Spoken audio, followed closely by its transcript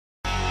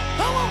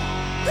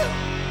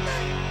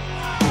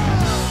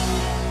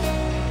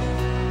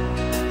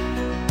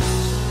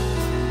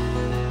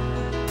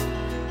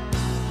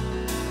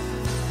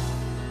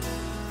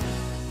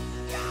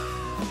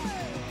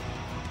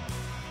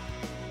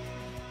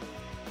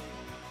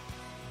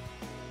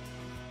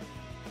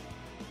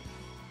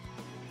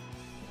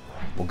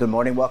Well, good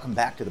morning. Welcome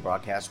back to the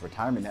Broadcast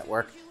Retirement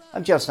Network.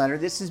 I'm Joe Snyder.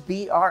 This is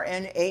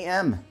BRN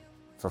AM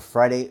for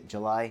Friday,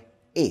 July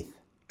 8th,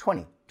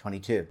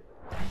 2022.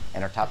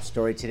 And our top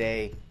story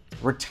today,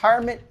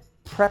 retirement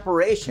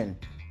preparation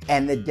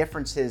and the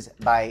differences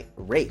by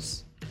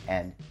race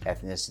and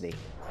ethnicity.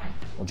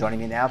 Well, joining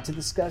me now to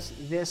discuss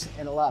this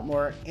and a lot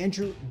more,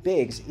 Andrew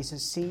Biggs. He's a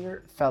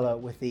senior fellow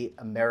with the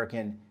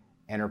American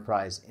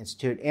Enterprise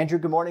Institute. Andrew,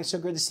 good morning. So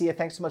good to see you.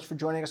 Thanks so much for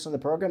joining us on the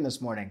program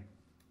this morning.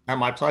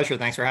 My pleasure.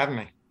 Thanks for having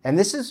me. And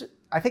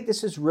I think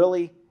this is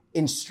really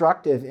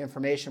instructive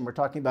information. We're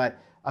talking about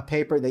a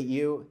paper that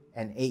you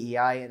and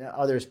AEI and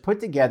others put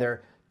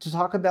together to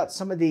talk about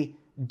some of the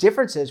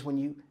differences when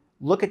you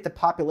look at the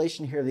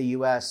population here in the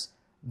U.S.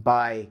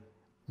 by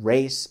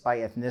race, by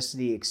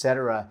ethnicity, et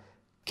cetera.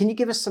 Can you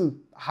give us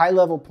some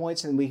high-level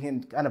points and we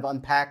can kind of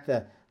unpack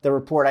the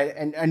report?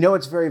 I know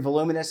it's very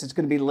voluminous. It's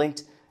going to be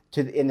linked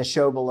in the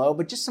show below,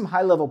 but just some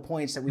high-level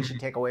points that we should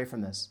take away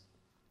from this.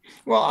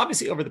 Well,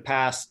 obviously, over the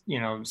past,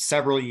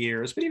 several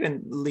years, but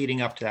even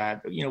leading up to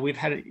that, we've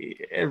had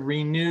a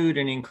renewed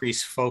and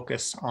increased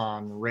focus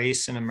on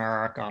race in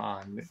America,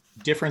 on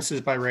differences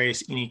by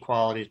race,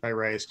 inequalities by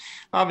race,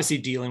 obviously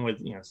dealing with,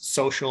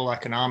 social,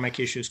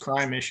 economic issues,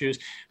 crime issues,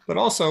 but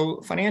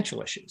also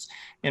financial issues.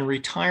 And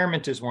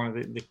retirement is one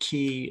of the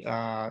key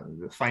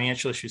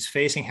financial issues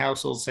facing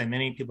households, and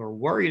many people are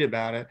worried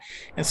about it.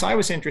 And so I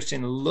was interested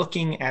in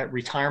looking at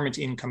retirement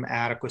income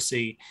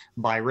adequacy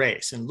by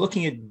race and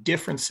looking at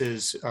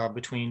differences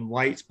between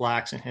whites,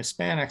 blacks, and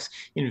Hispanics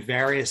in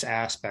various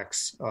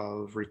aspects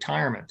of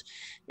retirement.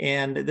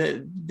 And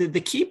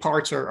the key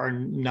parts are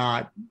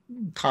not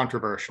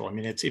controversial. I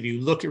mean, if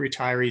you look at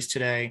retirees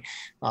today,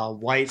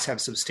 whites have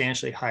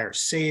substantially higher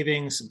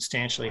savings,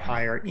 substantially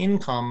higher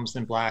incomes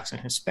than blacks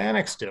and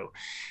Hispanics do.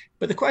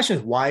 But the question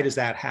is, why does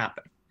that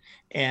happen?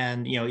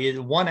 And,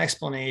 one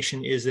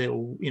explanation is that,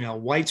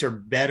 whites are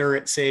better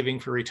at saving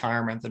for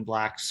retirement than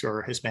blacks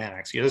or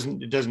Hispanics.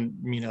 It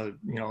doesn't mean a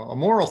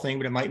moral thing,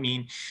 but it might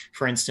mean,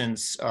 for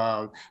instance,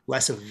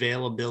 less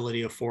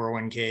availability of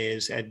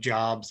 401ks at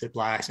jobs that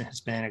blacks and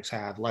Hispanics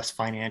have, less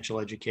financial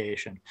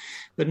education.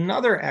 But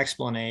another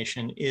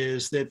explanation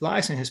is that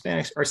blacks and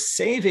Hispanics are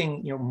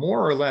saving,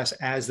 more or less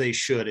as they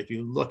should. If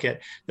you look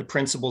at the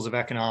principles of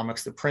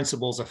economics, the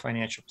principles of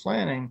financial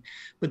planning,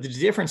 but the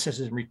differences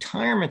in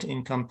retirement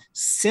income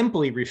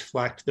simply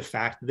reflect the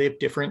fact that they have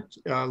different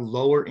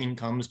lower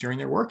incomes during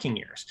their working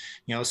years.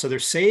 So they're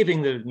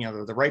saving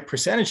the right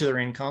percentage of their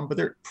income, but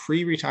their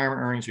pre-retirement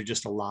earnings are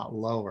just a lot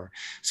lower.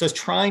 So it's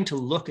trying to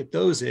look at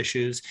those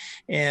issues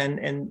and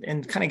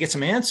kind of get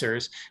some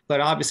answers.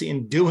 But obviously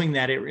in doing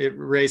that, it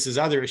raises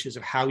other issues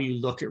of how you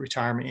look at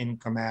retirement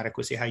income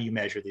adequacy, how you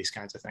measure these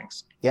kinds of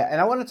things. Yeah,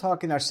 and I want to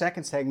talk in our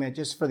second segment,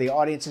 just for the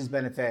audience's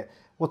benefit,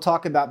 we'll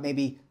talk about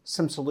maybe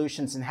some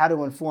solutions and how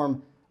to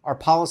inform our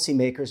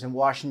policymakers in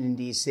Washington,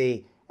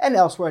 D.C. and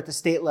elsewhere at the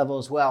state level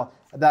as well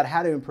about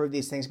how to improve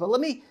these things. But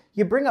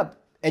you bring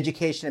up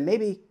education, and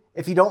maybe,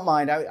 if you don't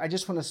mind, I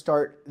just want to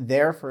start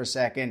there for a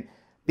second,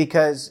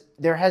 because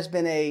there has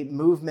been a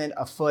movement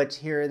afoot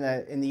here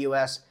in the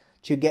U.S.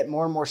 to get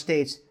more and more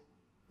states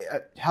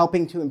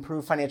helping to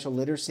improve financial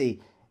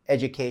literacy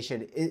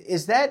education.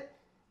 Is that,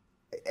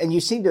 and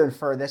you seem to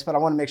infer this, but I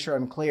want to make sure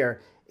I'm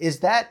clear, is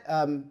that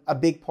a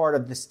big part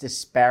of this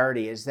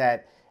disparity? Is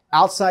that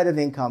outside of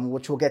income,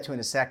 which we'll get to in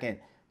a second,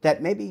 that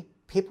maybe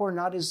people are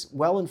not as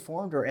well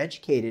informed or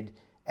educated,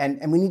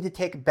 and we need to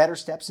take better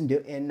steps in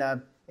doing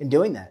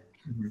that?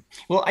 Mm-hmm.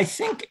 Well, I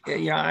think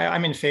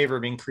I'm in favor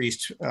of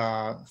increased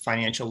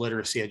financial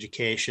literacy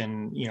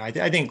education. I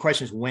think the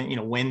question is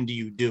when do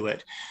you do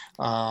it?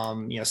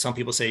 Some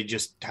people say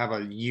just have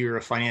a year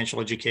of financial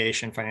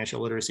education,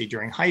 financial literacy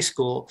during high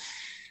school.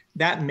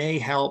 That may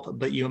help,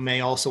 but you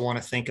may also want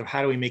to think of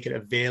how do we make it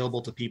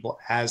available to people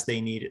as they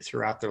need it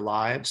throughout their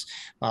lives.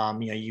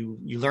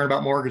 You learn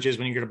about mortgages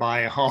when you're going to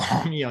buy a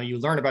home. You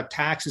learn about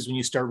taxes when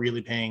you start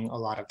really paying a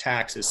lot of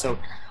taxes. So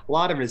a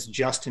lot of it is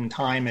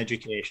just-in-time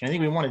education. I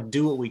think we want to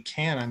do what we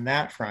can on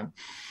that front.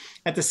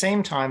 At the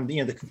same time,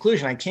 the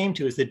conclusion I came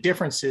to is the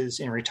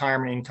differences in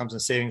retirement incomes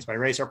and savings by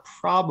race are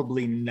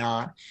probably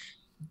not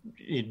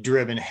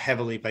driven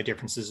heavily by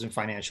differences in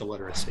financial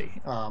literacy.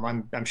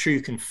 I'm sure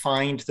you can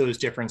find those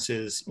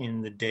differences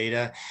in the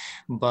data,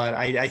 but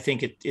I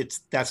think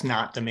that's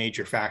not the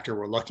major factor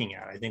we're looking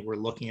at. I think we're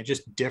looking at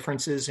just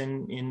differences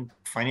in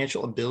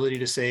financial ability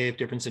to save,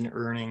 difference in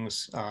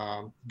earnings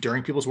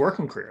during people's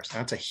working careers.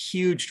 That's a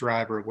huge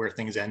driver of where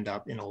things end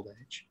up in old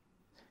age.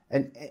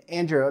 And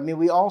Andrew,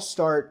 we all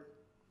start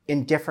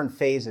in different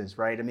phases,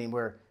 right?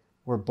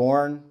 We're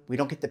born, we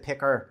don't get to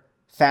pick our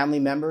family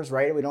members,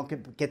 right? We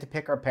don't get to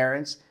pick our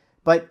parents.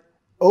 But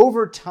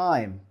over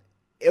time,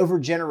 over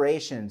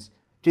generations,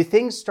 do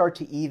things start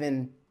to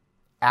even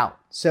out?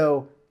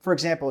 So for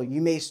example,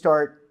 you may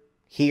start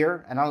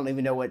here, and I don't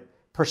even know what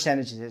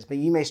percentage it is, but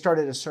you may start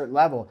at a certain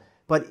level.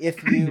 But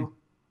if you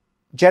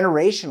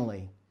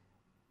generationally,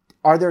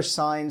 are there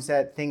signs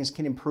that things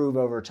can improve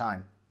over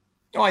time?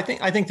 Oh, I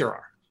think there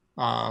are.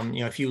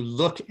 If you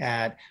look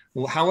at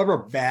however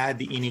bad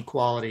the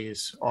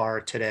inequalities are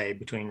today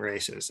between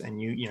races,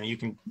 and you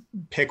can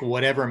pick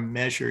whatever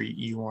measure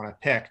you want to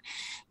pick,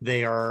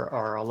 they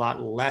are a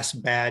lot less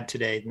bad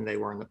today than they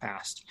were in the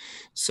past.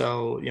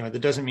 So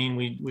that doesn't mean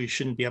we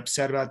shouldn't be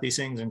upset about these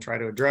things and try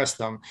to address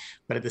them,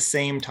 but at the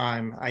same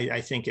time,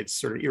 I think it's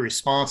sort of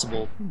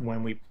irresponsible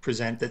when we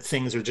present that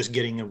things are just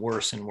getting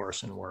worse and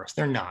worse and worse.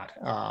 They're not.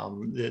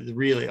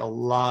 Really, a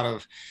lot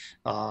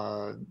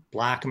of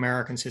Black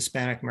Americans,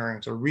 Hispanic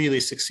Americans are really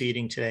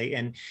succeeding today,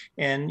 and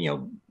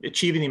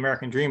achieving the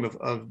American dream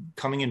of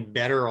coming in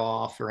better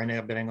off, or ending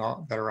up being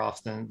better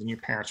off than your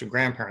parents or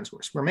grandparents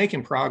were. So we're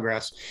making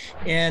progress.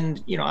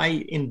 And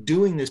in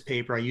doing this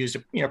paper, I used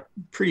a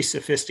pretty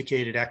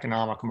sophisticated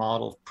economic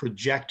model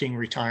projecting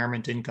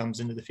retirement incomes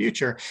into the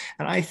future.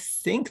 And I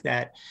think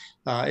that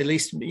at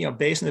least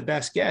based on the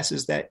best guess,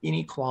 is that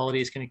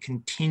inequality is going to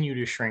continue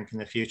to shrink in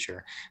the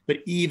future. But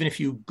even if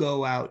you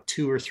go out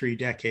 2 or 3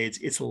 decades,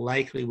 it's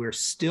likely we're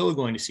still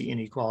going to see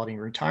inequality in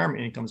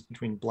retirement incomes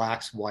between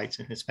Blacks, whites,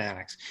 and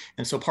Hispanics.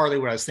 And so partly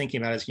what I was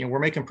thinking about is, we're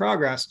making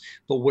progress,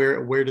 but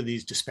where do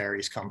these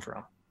disparities come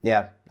from?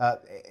 Yeah.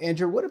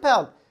 Andrew, what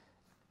about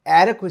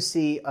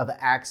adequacy of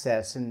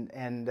access?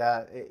 And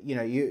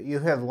you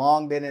have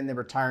long been in the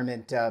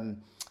retirement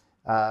data,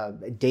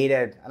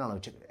 I don't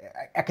know,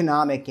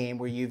 economic game,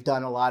 where you've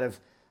done a lot of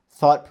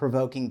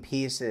thought-provoking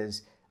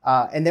pieces.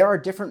 And there are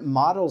different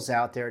models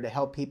out there to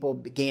help people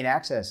gain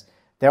access.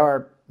 There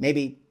are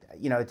maybe,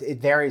 it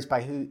varies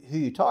by who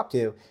you talk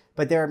to,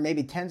 but there are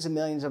maybe tens of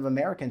millions of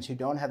Americans who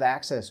don't have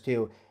access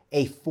to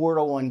a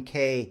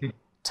 401k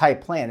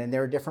type plan. And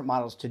there are different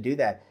models to do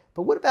that.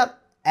 But what about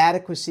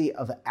adequacy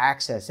of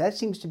access? That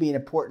seems to be an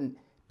important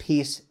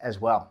piece as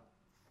well.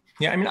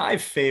 Yeah,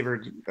 I've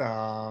favored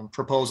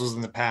proposals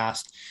in the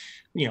past,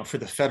 for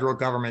the federal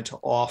government to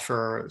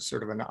offer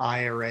sort of an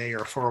IRA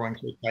or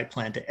 401k type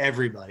plan to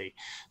everybody,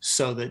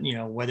 so that,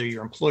 whether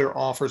your employer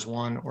offers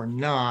one or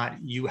not,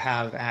 you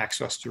have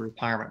access to a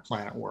retirement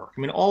plan at work.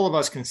 All of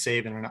us can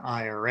save in an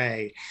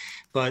IRA,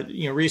 but,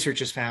 research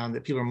has found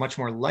that people are much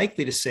more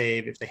likely to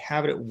save if they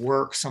have it at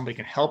work. Somebody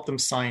can help them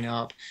sign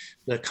up.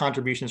 The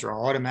contributions are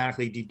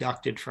automatically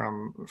deducted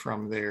from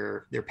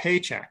their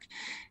paycheck.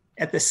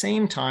 At the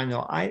same time,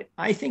 though,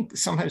 I think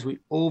sometimes we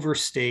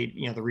overstate,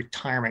 the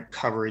retirement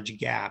coverage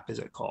gap, as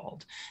it's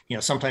called.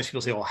 Sometimes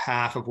people say, well,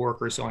 half of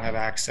workers don't have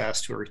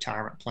access to a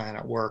retirement plan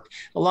at work.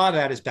 A lot of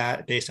that is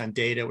based on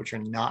data, which are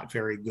not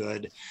very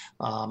good.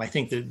 I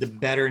think the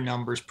better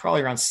numbers,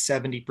 probably around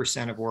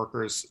 70% of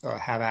workers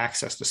have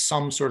access to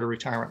some sort of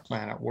retirement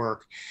plan at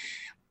work.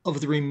 Of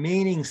the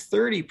remaining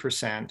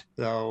 30%,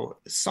 though,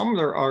 some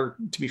are,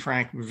 to be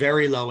frank,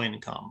 very low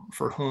income,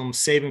 for whom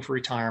saving for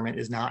retirement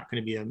is not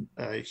going to be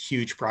a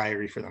huge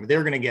priority for them.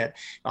 They're going to get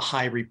a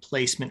high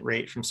replacement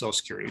rate from Social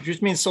Security, which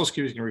just means Social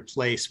Security is going to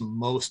replace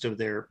most of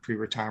their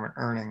pre-retirement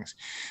earnings.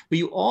 But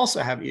you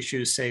also have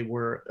issues, say,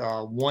 where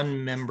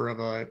one member of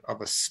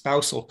a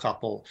spousal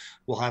couple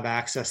will have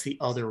access, the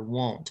other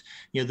won't.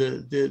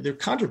 The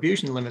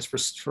contribution limits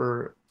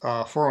for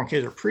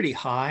 401ks are pretty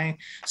high.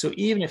 So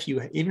even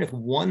if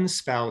one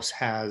spouse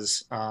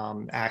has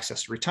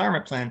access to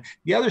retirement plan,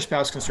 the other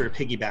spouse can sort of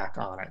piggyback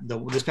on it.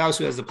 The spouse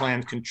who has the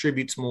plan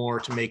contributes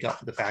more to make up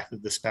for the fact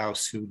that the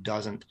spouse who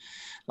doesn't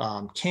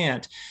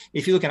can't.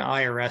 If you look at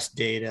IRS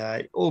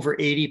data, over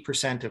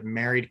 80% of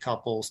married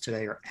couples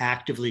today are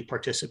actively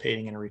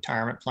participating in a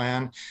retirement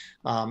plan.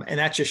 And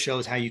that just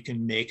shows how you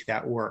can make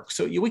that work.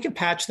 So we can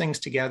patch things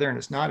together, and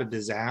it's not a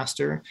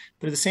disaster,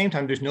 but at the same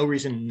time, there's no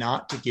reason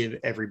not to give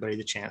everybody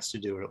the chance to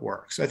do it at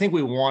work. So I think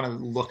we want to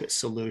look at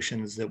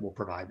solutions that will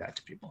provide that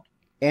to people.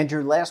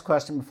 Andrew, last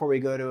question before we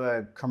go to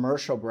a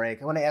commercial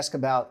break. I want to ask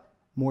about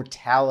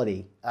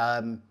mortality.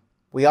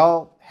 We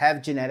all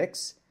have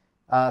genetics.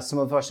 Some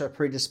of us are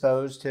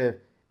predisposed to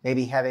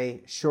maybe have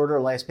a shorter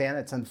lifespan.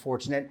 It's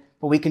unfortunate,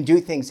 but we can do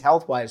things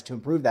health-wise to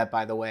improve that,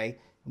 by the way,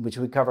 which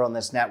we cover on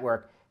this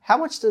network. How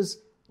much does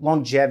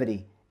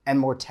longevity and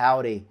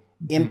mortality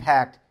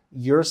impact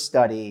your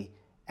study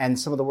and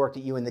some of the work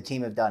that you and the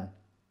team have done?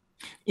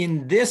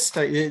 In this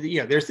study,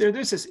 there's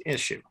this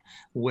issue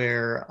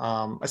where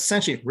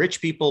essentially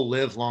rich people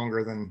live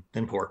longer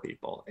than poor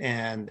people,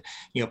 and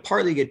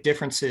partly get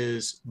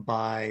differences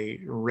by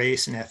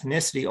race and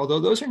ethnicity, although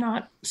those are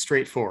not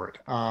straightforward.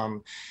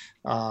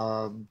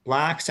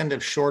 Blacks tend to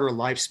have shorter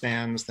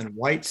lifespans than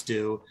whites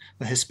do.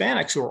 The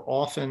Hispanics, who are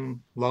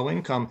often low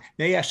income,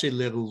 they actually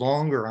live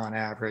longer on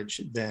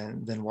average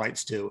than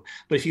whites do.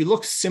 But if you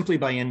look simply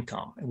by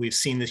income, and we've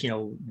seen this,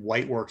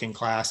 white working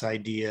class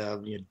idea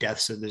of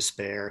deaths of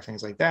despair,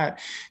 things like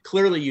that,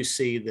 clearly you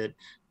see that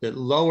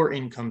lower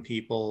income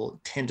people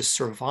tend to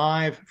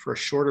survive for a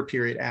shorter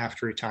period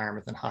after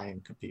retirement than high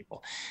income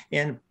people.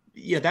 And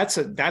Yeah, that's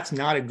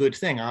not a good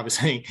thing,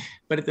 obviously.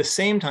 But at the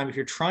same time, if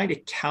you're trying to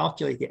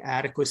calculate the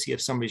adequacy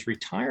of somebody's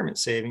retirement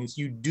savings,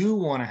 you do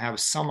want to have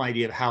some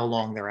idea of how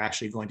long they're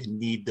actually going to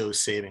need those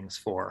savings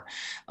for.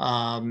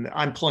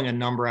 I'm pulling a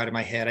number out of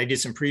my head. I did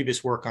some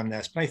previous work on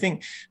this, but I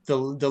think the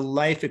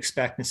life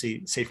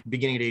expectancy, say from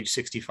beginning at age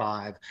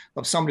 65,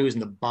 of somebody who's in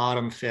the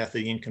bottom fifth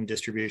of the income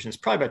distribution is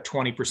probably about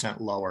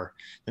 20% lower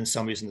than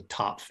somebody who's in the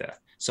top fifth.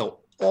 So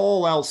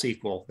all else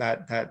equal,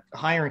 that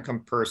higher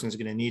income person is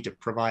going to need to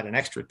provide an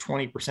extra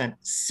 20%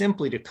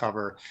 simply to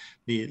cover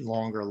the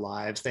longer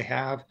lives they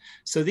have.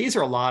 So these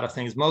are a lot of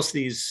things. Most of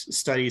these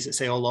studies that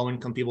say, oh, low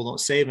income people don't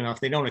save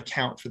enough, they don't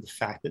account for the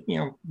fact that,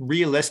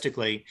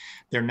 realistically,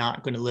 they're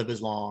not going to live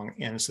as long.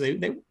 And so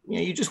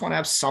you just want to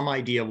have some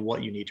idea of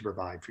what you need to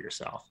provide for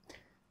yourself.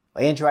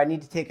 Well, Andrew, I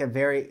need to take a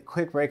very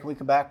quick break. When we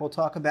come back, we'll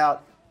talk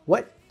about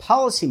what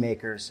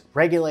policymakers,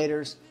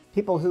 regulators,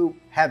 people who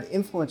have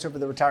influence over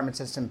the retirement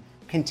system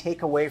can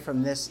take away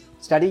from this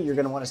study. You're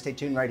going to want to stay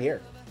tuned right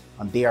here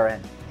on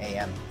BRN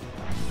AM.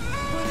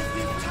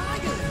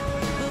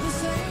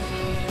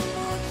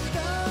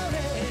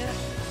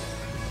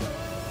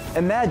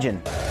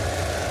 Imagine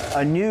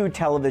a new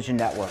television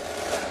network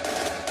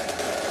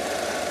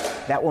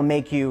that will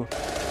make you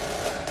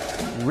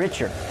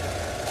richer,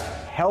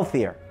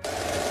 healthier,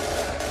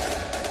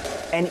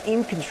 and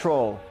in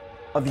control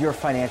of your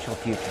financial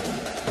future.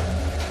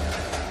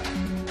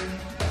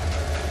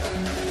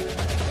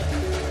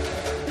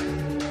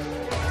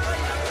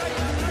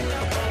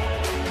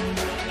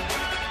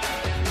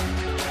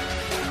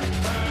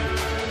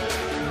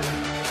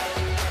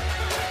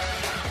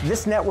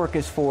 This network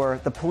is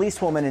for the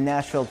policewoman in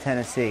Nashville,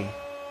 Tennessee,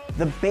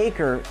 the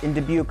baker in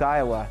Dubuque,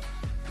 Iowa,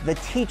 the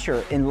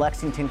teacher in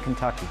Lexington,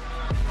 Kentucky.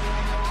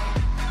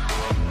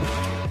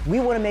 We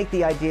want to make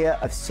the idea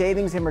of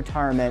savings and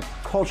retirement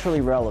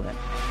culturally relevant.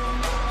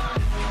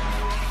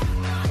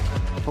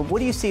 But what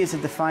do you see as a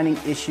defining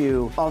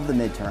issue of the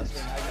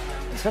midterms,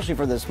 especially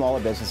for the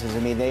smaller businesses? I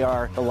mean, they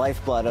are the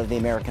lifeblood of the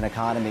American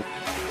economy.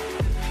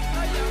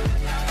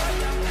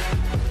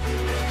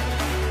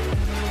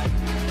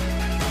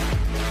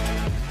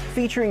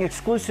 Featuring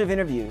exclusive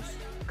interviews,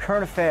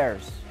 current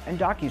affairs, and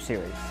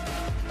docuseries.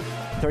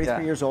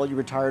 33 years old, you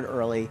retired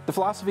early. The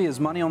philosophy is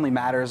money only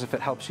matters if it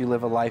helps you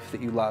live a life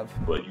that you love.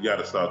 But you got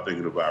to start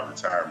thinking about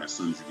retirement as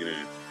soon as you get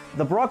in.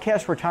 The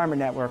Broadcast Retirement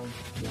Network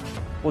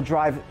will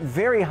drive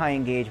very high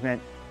engagement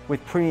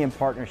with premium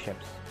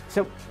partnerships.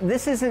 So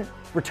this isn't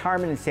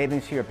retirement and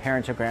savings for your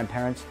parents or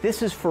grandparents.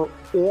 This is for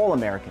all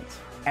Americans.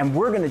 And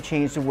we're going to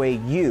change the way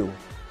you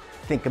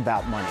think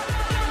about money.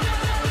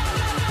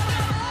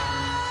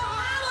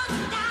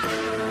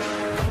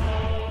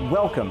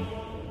 Welcome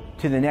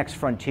to the next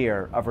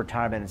frontier of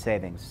retirement and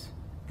savings.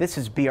 This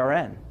is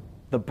BRN,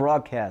 the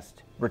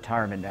Broadcast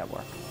Retirement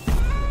Network.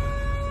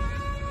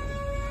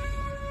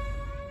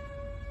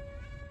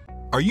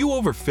 Are you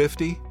over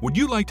 50? Would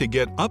you like to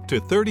get up to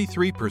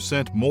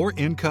 33% more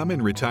income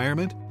in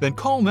retirement? Then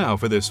call now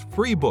for this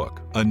free book,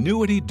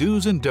 Annuity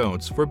Do's and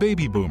Don'ts for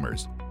Baby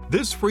Boomers.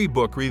 This free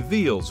book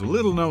reveals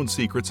little-known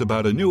secrets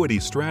about annuity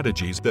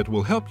strategies that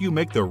will help you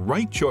make the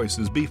right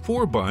choices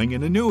before buying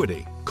an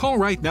annuity. Call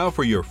right now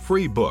for your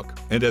free book,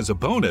 and as a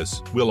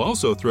bonus, we'll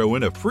also throw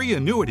in a free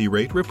annuity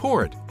rate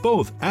report,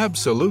 both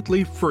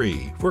absolutely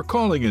free for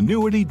calling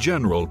Annuity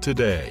General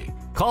today.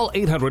 Call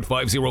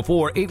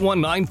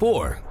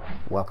 800-504-8194.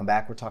 Welcome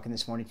back. We're talking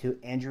this morning to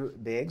Andrew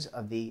Biggs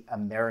of the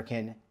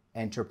American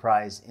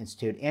Enterprise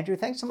Institute. Andrew,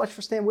 thanks so much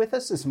for staying with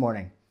us this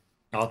morning.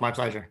 Oh, it's my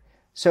pleasure.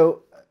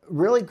 So,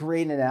 really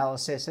great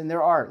analysis, and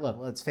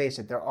let's face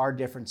it, there are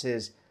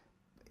differences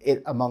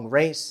among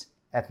race,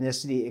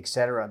 ethnicity, et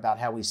cetera, about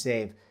how we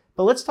save.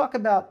 But let's talk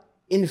about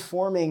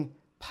informing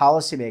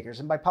policymakers.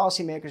 And by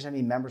policymakers, I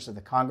mean members of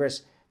the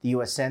Congress, the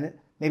U.S. Senate,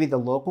 maybe the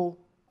local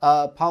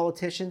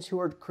politicians who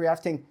are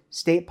crafting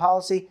state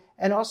policy,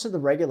 and also the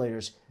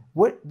regulators.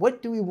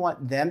 What do we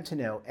want them to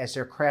know as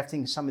they're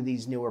crafting some of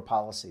these newer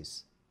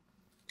policies?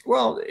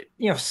 Well,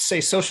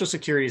 say Social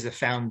Security is the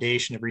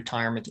foundation of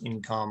retirement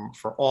income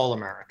for all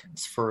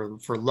Americans. For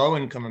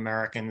low-income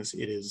Americans,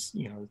 it is,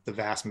 the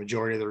vast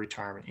majority of the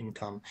retirement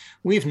income.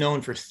 We've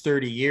known for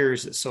 30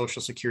 years that Social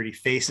Security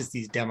faces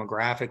these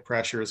demographic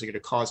pressures that are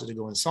going to cause it to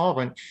go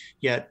insolvent.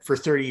 Yet for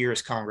 30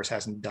 years, Congress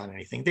hasn't done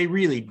anything. They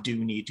really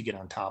do need to get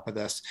on top of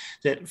this.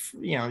 That,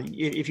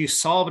 if you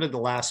solve it at the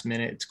last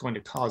minute, it's going to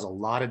cause a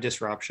lot of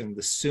disruption.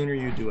 The sooner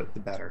you do it, the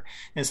better.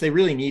 And so they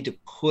really need to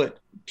put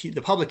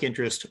the public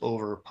interest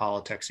over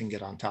politics and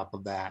get on top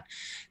of that.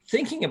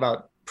 Thinking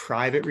about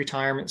private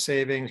retirement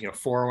savings,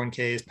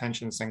 401ks,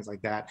 pensions, things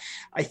like that,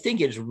 I think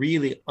it's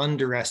really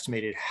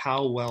underestimated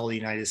how well the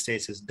United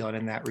States has done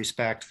in that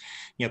respect.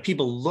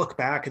 People look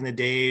back in the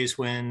days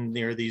when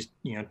there are these,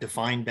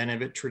 defined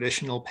benefit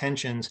traditional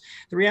pensions.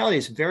 The reality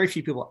is very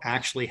few people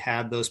actually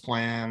had those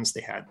plans.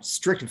 They had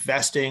strict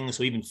vesting,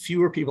 so even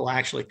fewer people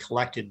actually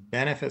collected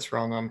benefits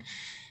from them.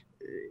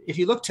 if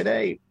you look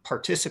today,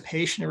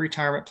 participation in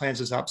retirement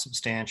plans is up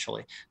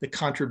substantially. The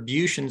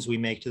contributions we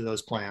make to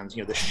those plans,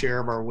 the share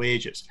of our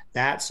wages,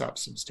 that's up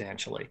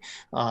substantially.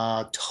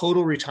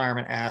 Total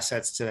retirement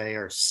assets today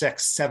are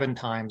 6-7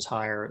 times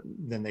higher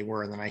than they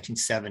were in the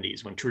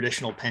 1970s, when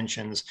traditional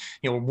pensions,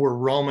 were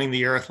roaming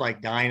the earth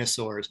like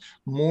dinosaurs.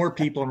 More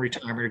people in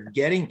retirement are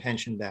getting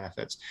pension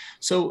benefits.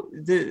 So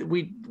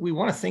we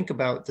want to think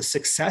about the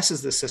successes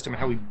of the system and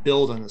how we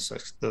build on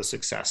those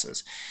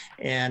successes.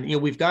 And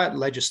we've got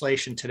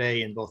legislation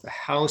today in both the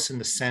House and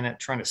the Senate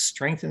trying to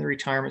strengthen the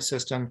retirement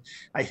system.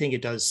 I think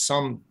it does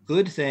some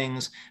good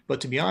things,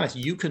 but to be honest,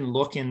 you can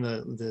look in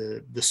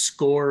the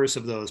scores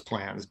of those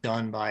plans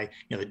done by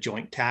the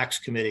Joint Tax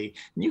Committee,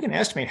 and you can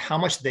estimate how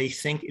much they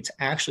think it's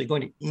actually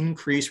going to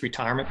increase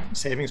retirement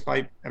savings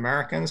by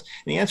Americans.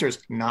 And the answer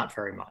is not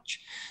very much.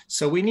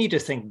 So we need to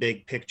think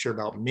big picture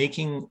about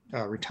making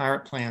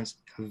retirement plans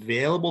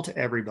available to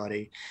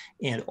everybody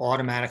and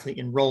automatically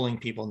enrolling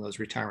people in those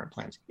retirement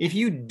plans. If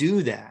you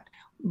do that,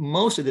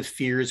 most of the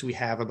fears we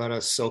have about a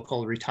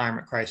so-called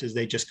retirement crisis,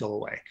 they just go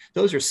away.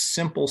 Those are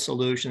simple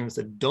solutions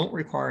that don't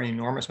require an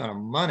enormous amount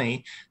of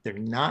money. They're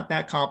not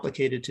that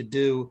complicated to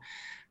do.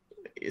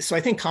 So I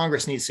think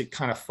Congress needs to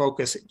kind of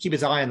focus, keep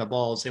its eye on the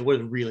ball, and say what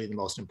is really the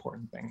most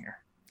important thing here.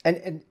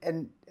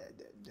 And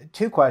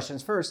two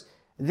questions. First,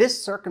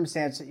 this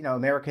circumstance,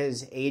 America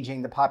is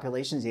aging, the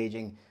population is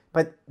aging,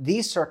 but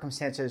these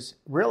circumstances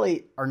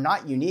really are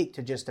not unique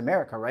to just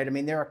America, right? I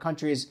mean, there are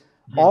countries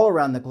all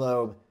around the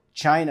globe,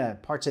 China,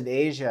 parts of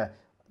Asia,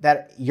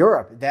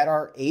 Europe, that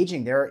are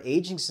aging. There are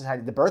aging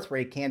society. The birth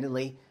rate,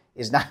 candidly,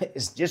 is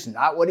just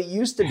not what it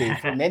used to be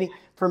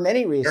for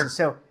many reasons.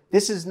 Sure. So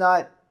this is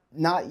not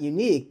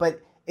unique, but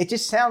it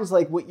just sounds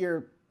like what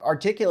you're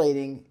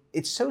articulating.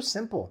 It's so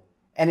simple,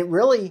 and it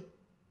really,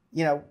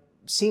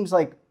 seems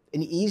like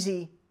an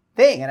easy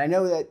thing. And I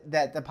know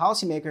that the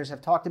policymakers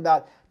have talked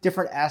about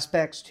different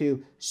aspects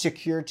to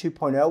Secure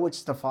 2.0, which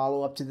is the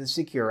follow-up to the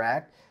Secure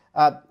Act.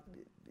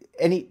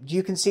 Do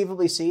you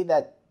conceivably see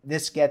that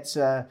this gets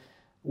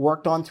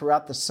worked on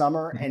throughout the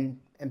summer and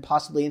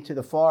possibly into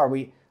the fall?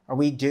 Are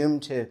we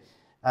doomed to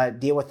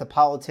deal with the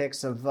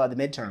politics of the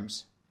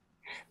midterms?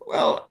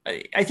 Well,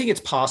 I think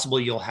it's possible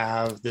you'll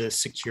have the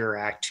Secure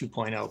Act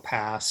 2.0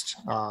 passed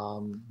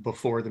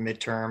before the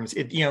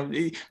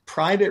midterms.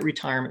 Private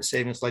retirement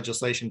savings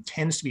legislation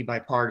tends to be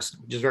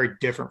bipartisan, which is very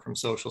different from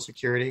Social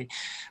Security.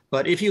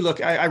 But if you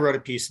look, I wrote a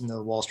piece in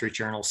the Wall Street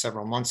Journal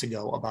several months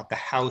ago about the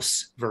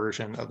House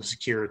version of the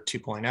Secure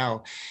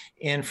 2.0.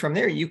 And from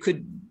there, you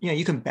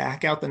can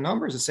back out the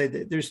numbers and say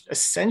that there's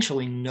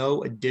essentially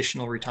no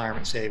additional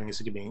retirement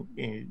savings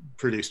being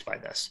produced by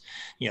this.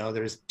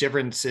 There's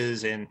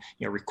differences in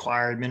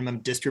required minimum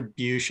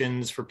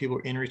distributions for people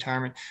in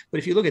retirement. But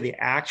if you look at the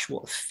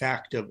actual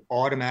effect of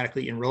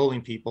automatically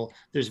enrolling people,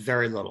 there's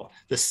very little.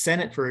 The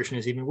Senate version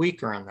is even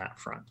weaker on that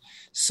front.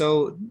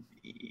 So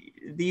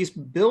these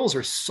bills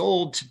are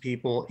sold to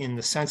people in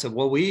the sense of,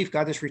 well, we've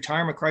got this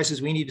retirement crisis,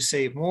 we need to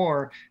save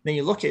more. Then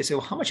you look at it and say,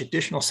 well, how much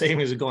additional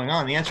savings is going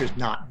on? The answer is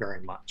not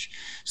very much.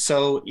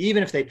 So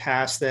even if they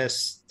pass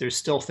this, there's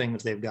still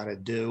things they've got to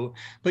do.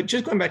 But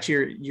just going back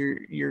to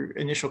your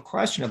initial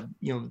question of,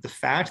 the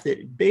fact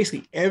that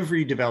basically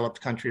every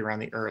developed country around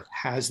the earth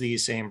has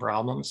these same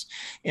problems.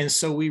 And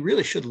so we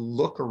really should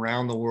look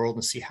around the world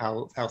and see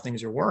how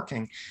things are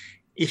working.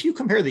 If you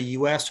compare the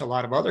US to a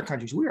lot of other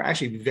countries, we are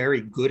actually very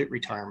good at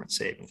retirement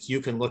savings.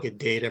 You can look at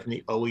data from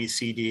the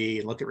OECD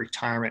and look at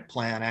retirement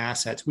plan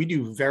assets. We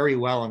do very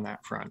well on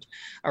that front.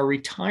 Our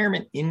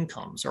retirement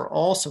incomes are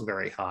also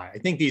very high. I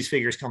think these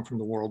figures come from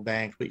the World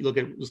Bank, but you look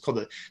at what's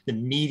called the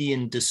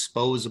median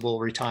disposable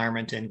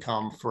retirement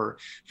income for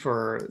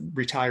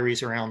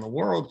retirees around the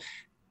world.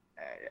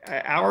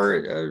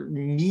 Our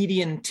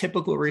median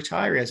typical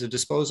retiree has a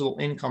disposable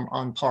income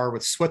on par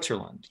with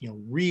Switzerland,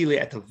 really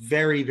at the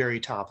very, very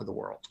top of the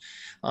world.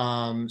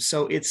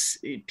 So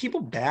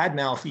people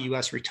badmouth the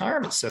U.S.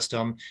 retirement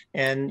system.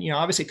 And,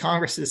 obviously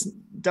Congress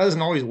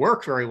doesn't always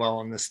work very well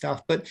on this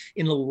stuff, but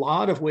in a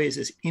lot of ways,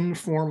 this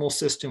informal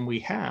system we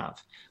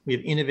have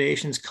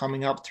innovations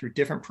coming up through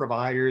different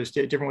providers,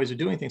 different ways of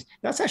doing things.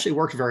 That's actually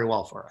worked very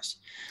well for us.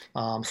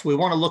 So we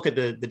want to look at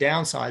the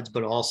downsides,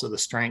 but also the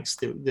strengths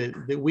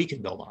that we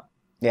can build on.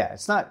 Yeah,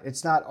 it's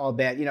not all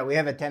bad. We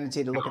have a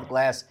tendency to look at the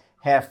glass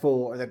half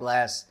full or the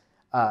glass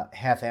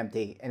half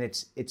empty, and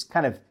it's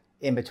kind of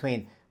in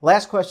between.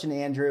 Last question,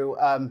 Andrew.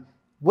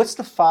 What's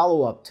the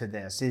follow-up to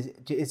this?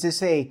 Is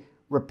this a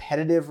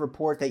repetitive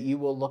report that you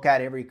will look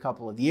at every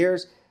couple of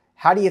years?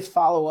 How do you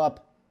follow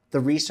up the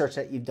research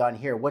that you've done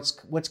here?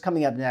 What's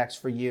coming up next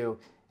for you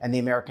and the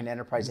American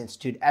Enterprise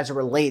Institute as it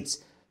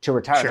relates to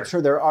retirement? Sure. I'm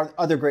sure there are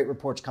other great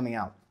reports coming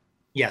out.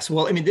 Yes.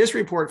 Well, this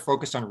report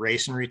focused on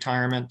race and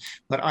retirement,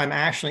 but I'm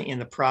actually in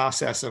the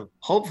process of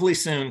hopefully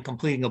soon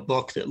completing a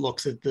book that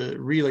looks at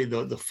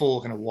the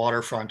full kind of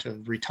waterfront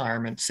of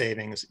retirement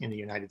savings in the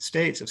United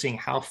States, of seeing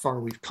how far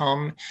we've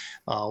come,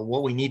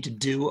 what we need to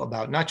do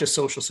about not just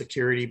Social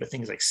Security, but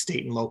things like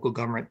state and local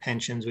government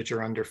pensions, which are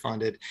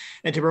underfunded,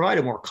 and to provide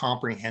a more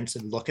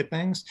comprehensive look at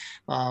things.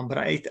 But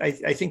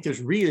I think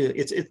there's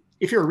really,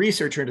 if you're a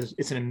researcher,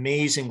 it's an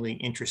amazingly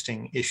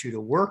interesting issue to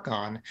work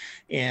on.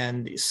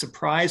 And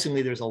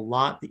surprisingly, there's a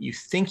lot that you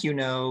think you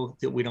know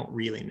that we don't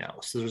really know.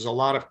 So there's a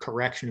lot of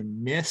correction of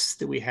myths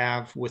that we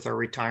have with our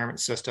retirement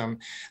system.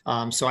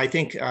 So I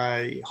think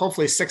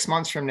hopefully 6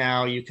 months from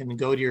now, you can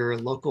go to your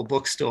local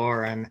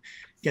bookstore and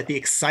get the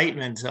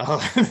excitement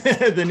of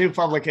the new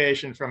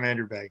publication from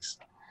Andrew Biggs.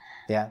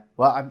 Yeah,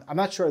 well, I'm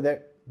not sure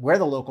where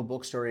the local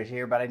bookstore is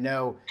here, but I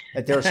know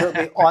that there are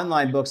certainly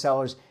online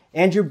booksellers.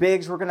 Andrew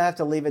Biggs, we're going to have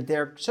to leave it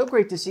there. So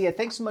great to see you.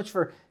 Thanks so much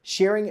for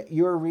sharing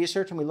your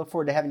research, and we look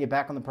forward to having you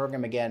back on the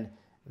program again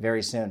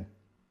very soon.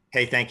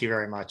 Hey, thank you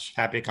very much.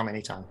 Happy to come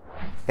anytime.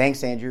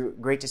 Thanks, Andrew.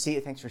 Great to see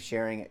you. Thanks for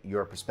sharing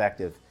your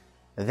perspective.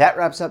 That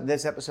wraps up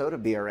this episode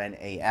of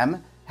BRN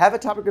AM. Have a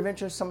topic of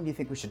interest, someone you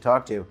think we should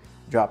talk to,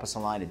 drop us a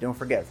line. And don't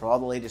forget, for all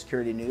the latest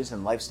security news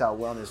and lifestyle,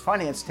 wellness,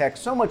 finance, tech,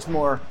 so much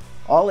more,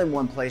 all in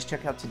one place,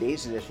 check out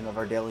today's edition of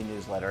our daily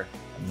newsletter,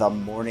 The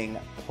Morning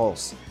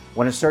Pulse.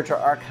 Want to search our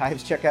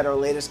archives, check out our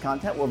latest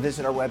content, we'll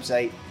visit our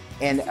website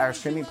and our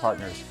streaming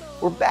partners.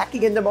 We're back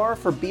again tomorrow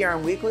for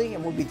BRN Weekly,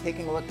 and we'll be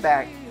taking a look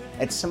back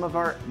at some of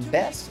our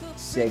best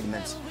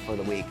segments for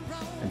the week.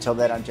 Until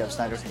then, I'm Jeff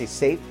Snyder. Stay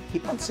safe,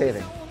 keep on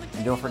saving,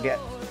 and don't forget,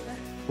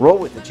 roll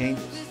with the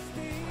changes.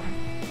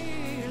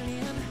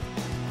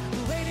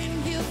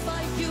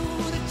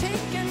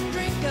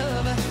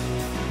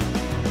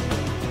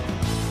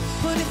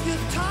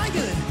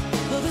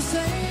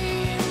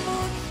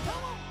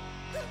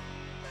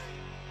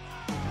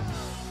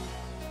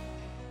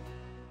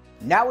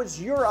 Now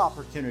is your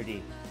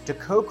opportunity to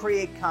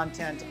co-create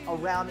content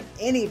around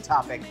any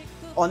topic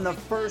on the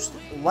First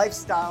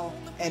Lifestyle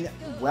and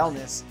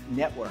Wellness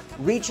Network.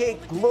 Reach a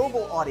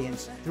global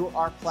audience through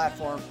our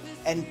platform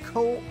and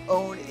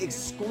co-own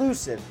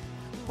exclusive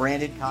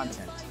branded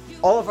content.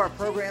 All of our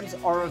programs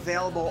are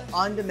available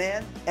on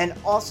demand and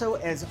also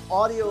as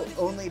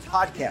audio-only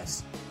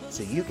podcasts,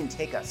 so you can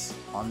take us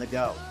on the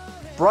go.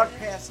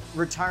 Broadcast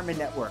Retirement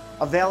Network,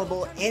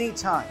 available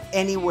anytime,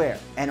 anywhere,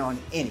 and on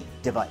any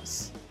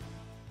device.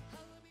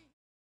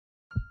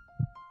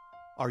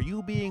 Are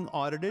you being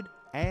audited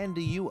and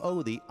do you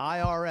owe the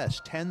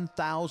IRS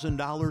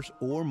 $10,000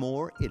 or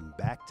more in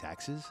back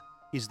taxes?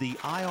 Is the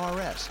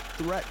IRS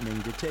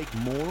threatening to take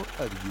more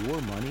of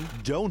your money?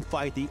 Don't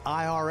fight the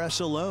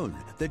IRS alone.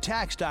 The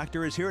Tax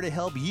Doctor is here to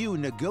help you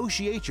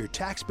negotiate your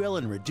tax bill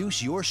and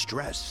reduce your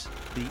stress.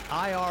 The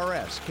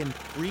IRS can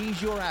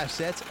freeze your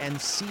assets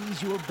and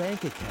seize your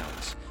bank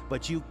accounts,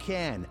 but you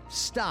can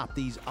stop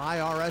these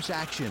IRS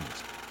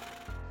actions.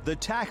 The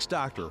Tax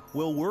Doctor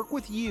will work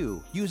with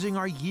you using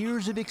our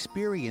years of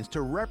experience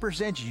to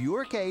represent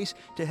your case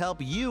to help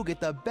you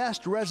get the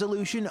best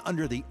resolution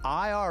under the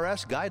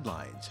IRS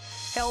guidelines.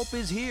 Help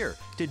is here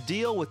to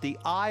deal with the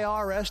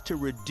IRS to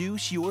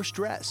reduce your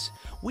stress.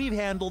 We've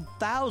handled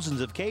thousands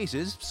of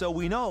cases, so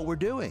we know what we're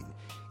doing.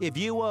 If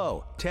you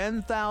owe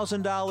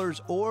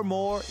 $10,000 or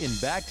more in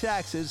back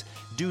taxes,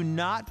 do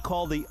not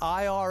call the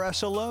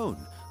IRS alone.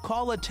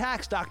 Call a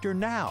Tax Doctor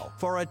now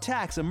for a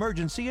tax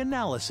emergency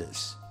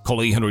analysis. Call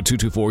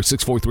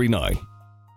 800-224-6439.